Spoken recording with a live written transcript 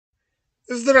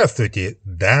Здравствуйте,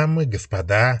 дамы,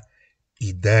 господа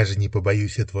и даже не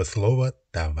побоюсь этого слова,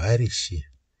 товарищи.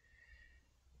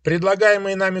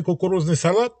 Предлагаемый нами кукурузный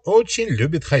салат очень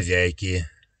любят хозяйки,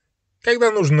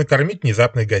 когда нужно накормить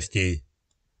внезапных гостей.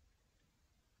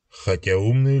 Хотя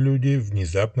умные люди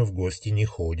внезапно в гости не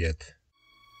ходят.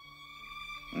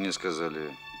 Мне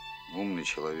сказали, умный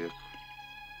человек.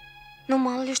 Ну,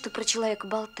 мало ли, что про человека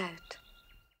болтают.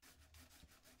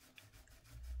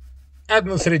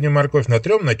 Одну среднюю морковь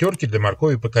натрем на терке для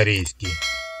моркови по-корейски.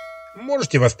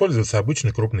 Можете воспользоваться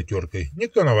обычной крупной теркой,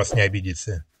 никто на вас не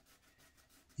обидится.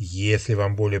 Если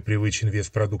вам более привычен вес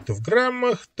продуктов в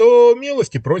граммах, то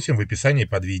милости просим в описании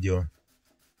под видео.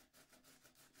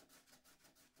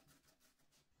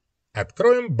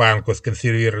 Откроем банку с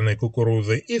консервированной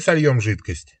кукурузой и сольем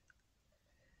жидкость.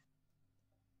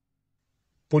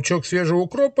 Пучок свежего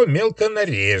укропа мелко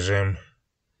нарежем.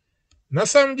 На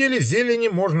самом деле зелени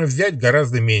можно взять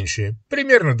гораздо меньше,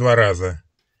 примерно 2 раза.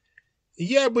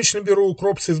 Я обычно беру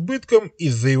укроп с избытком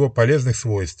из-за его полезных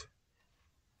свойств.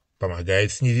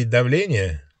 Помогает снизить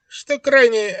давление, что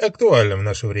крайне актуально в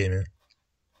наше время.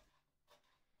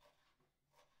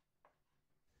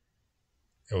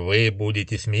 Вы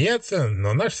будете смеяться,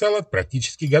 но наш салат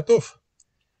практически готов.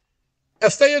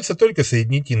 Остается только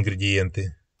соединить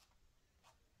ингредиенты.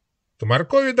 К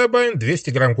моркови добавим 200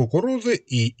 грамм кукурузы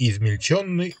и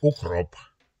измельченный укроп.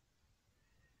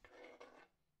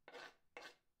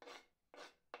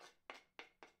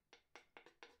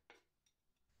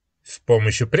 С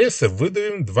помощью пресса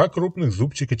выдавим 2 крупных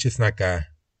зубчика чеснока.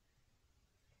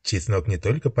 Чеснок не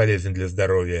только полезен для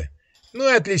здоровья, но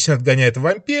и отлично отгоняет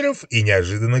вампиров и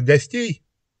неожиданных гостей.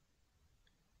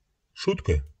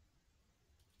 Шутка.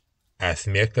 А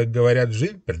смех, как говорят,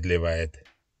 жизнь продлевает.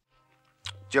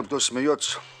 Тем, кто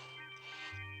смеется,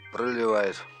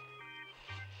 проливает.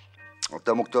 А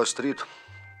тому, кто острит,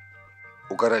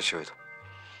 укорачивает.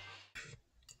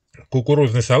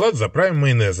 Кукурузный салат заправим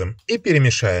майонезом и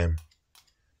перемешаем.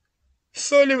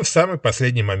 Солим в самый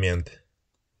последний момент.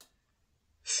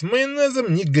 С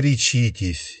майонезом не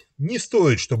горячитесь. Не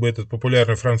стоит, чтобы этот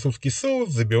популярный французский соус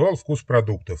забивал вкус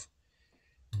продуктов.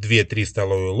 2-3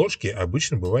 столовые ложки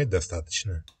обычно бывает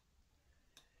достаточно.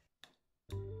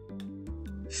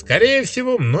 Скорее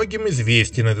всего, многим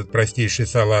известен этот простейший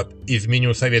салат из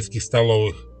меню советских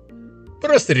столовых.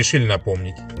 Просто решили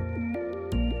напомнить.